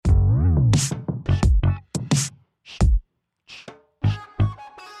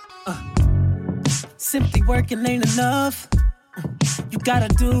Steady working ain't enough. You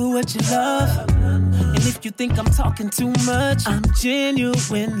gotta do what you love. And if you think I'm talking too much, I'm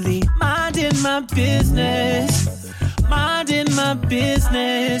genuinely minding my business. Minding my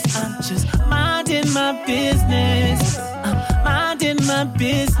business. I'm just minding my business. I'm minding my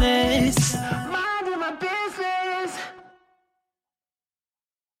business. Minding my business.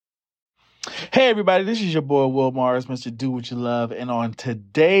 Hey everybody, this is your boy Will Mars, Mr. Do What You Love, and on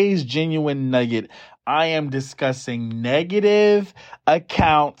today's Genuine Nugget, I am discussing negative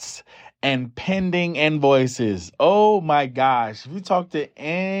accounts and pending invoices. Oh my gosh, if you talk to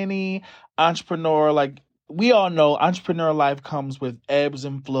any entrepreneur, like we all know, entrepreneur life comes with ebbs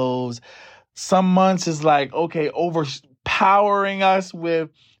and flows. Some months is like, okay, overpowering us with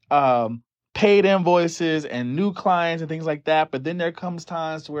paid invoices and new clients and things like that. But then there comes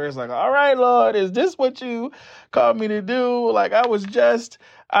times where it's like, all right, Lord, is this what you called me to do? Like I was just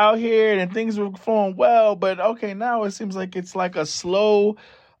out here and things were flowing well, but okay, now it seems like it's like a slow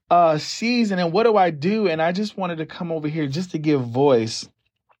season. And what do I do? And I just wanted to come over here just to give voice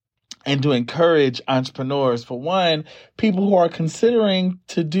and to encourage entrepreneurs. For one, people who are considering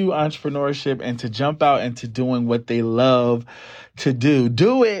to do entrepreneurship and to jump out into doing what they love to do.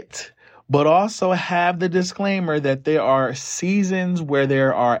 Do it. But also have the disclaimer that there are seasons where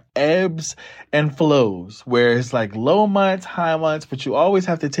there are ebbs and flows, where it's like low months, high months, but you always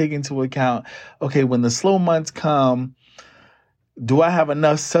have to take into account, okay, when the slow months come, do I have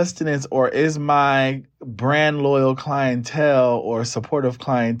enough sustenance, or is my brand loyal clientele or supportive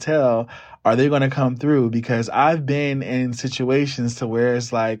clientele, are they going to come through? Because I've been in situations to where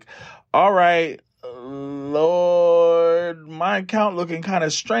it's like, all right, Lord, my account looking kind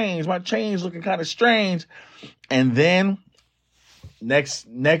of strange. My change looking kind of strange. And then next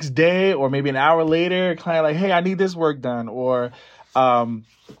day or maybe an hour later, a client like, hey, I need this work done. Or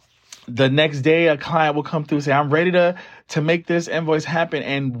the next day, a client will come through and say, I'm ready to make this invoice happen.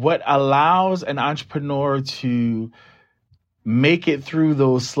 And what allows an entrepreneur to make it through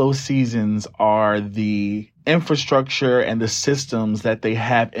those slow seasons are the infrastructure and the systems that they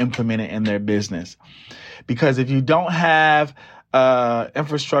have implemented in their business. Because if you don't have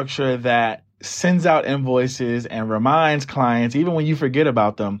infrastructure that sends out invoices and reminds clients, even when you forget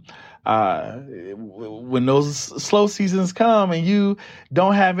about them, when those slow seasons come and you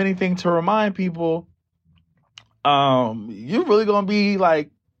don't have anything to remind people, you're really going to be like,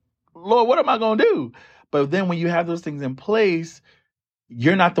 Lord, what am I going to do? But then when you have those things in place,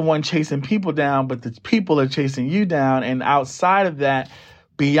 you're not the one chasing people down, but the people are chasing you down. And outside of that,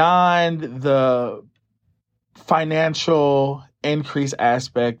 beyond the financial increase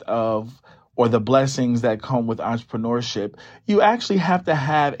aspect of, or the blessings that come with entrepreneurship, you actually have to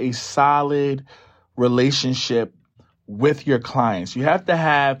have a solid relationship with your clients. You have to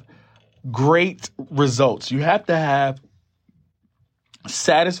have great results. You have to have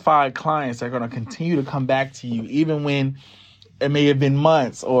satisfied clients that are going to continue to come back to you, even when it may have been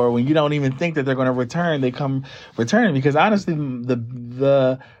months, or when you don't even think that they're going to return, they come returning. Because honestly,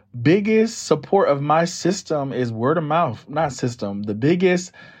 the biggest support of my system is word of mouth, not system. The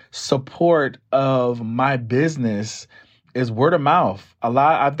biggest support of my business is word of mouth.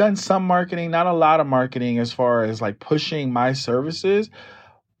 I've done some marketing, not a lot of marketing as far as like pushing my services.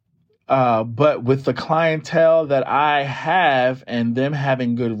 But with the clientele that I have and them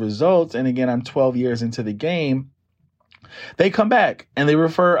having good results, and again, I'm 12 years into the game, they come back and they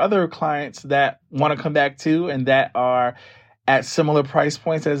refer other clients that want to come back too, and that are at similar price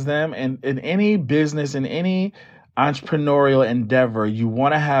points as them. And in any business, in any entrepreneurial endeavor, you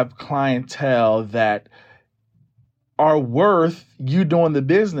want to have clientele that are worth you doing the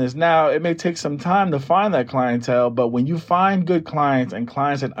business. Now, it may take some time to find that clientele, but when you find good clients and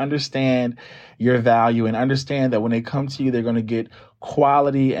clients that understand your value and understand that when they come to you, they're going to get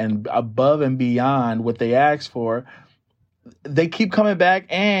quality and above and beyond what they ask for, they keep coming back,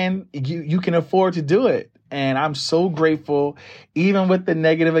 and you can afford to do it. And I'm so grateful, even with the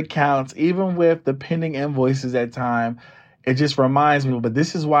negative accounts, even with the pending invoices at time, it just reminds me, but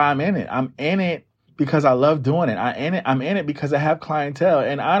this is why I'm in it. I'm in it because I love doing it. I'm in it because I have clientele.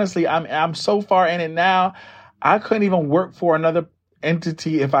 And honestly, I'm so far in it now, I couldn't even work for another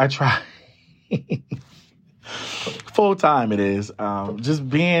entity if I tried. Full time it is. Just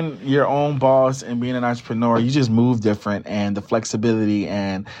being your own boss and being an entrepreneur, you just move different, and the flexibility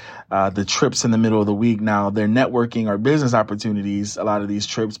and the trips in the middle of the week. Now, they're networking or business opportunities, a lot of these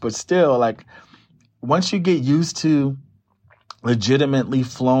trips, but still, like, once you get used to legitimately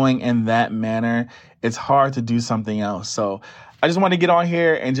flowing in that manner, it's hard to do something else. So I just want to get on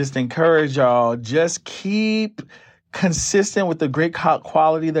here and just encourage y'all, just keep consistent with the great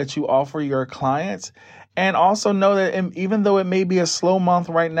quality that you offer your clients, And also know that even though it may be a slow month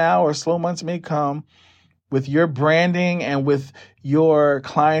right now or slow months may come, with your branding and with your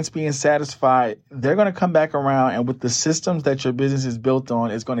clients being satisfied, they're going to come back around. And with the systems that your business is built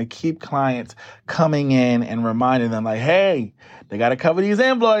on, it's going to keep clients coming in and reminding them like, hey, they got to cover these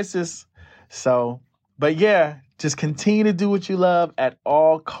invoices. So, but yeah, just continue to do what you love at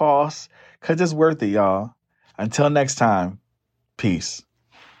all costs because it's worth it, y'all. Until next time, peace.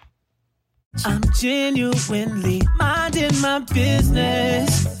 I'm genuinely minding my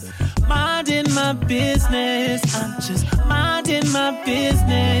business. Minding my business. I'm just minding my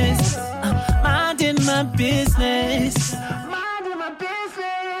business. I'm minding my business.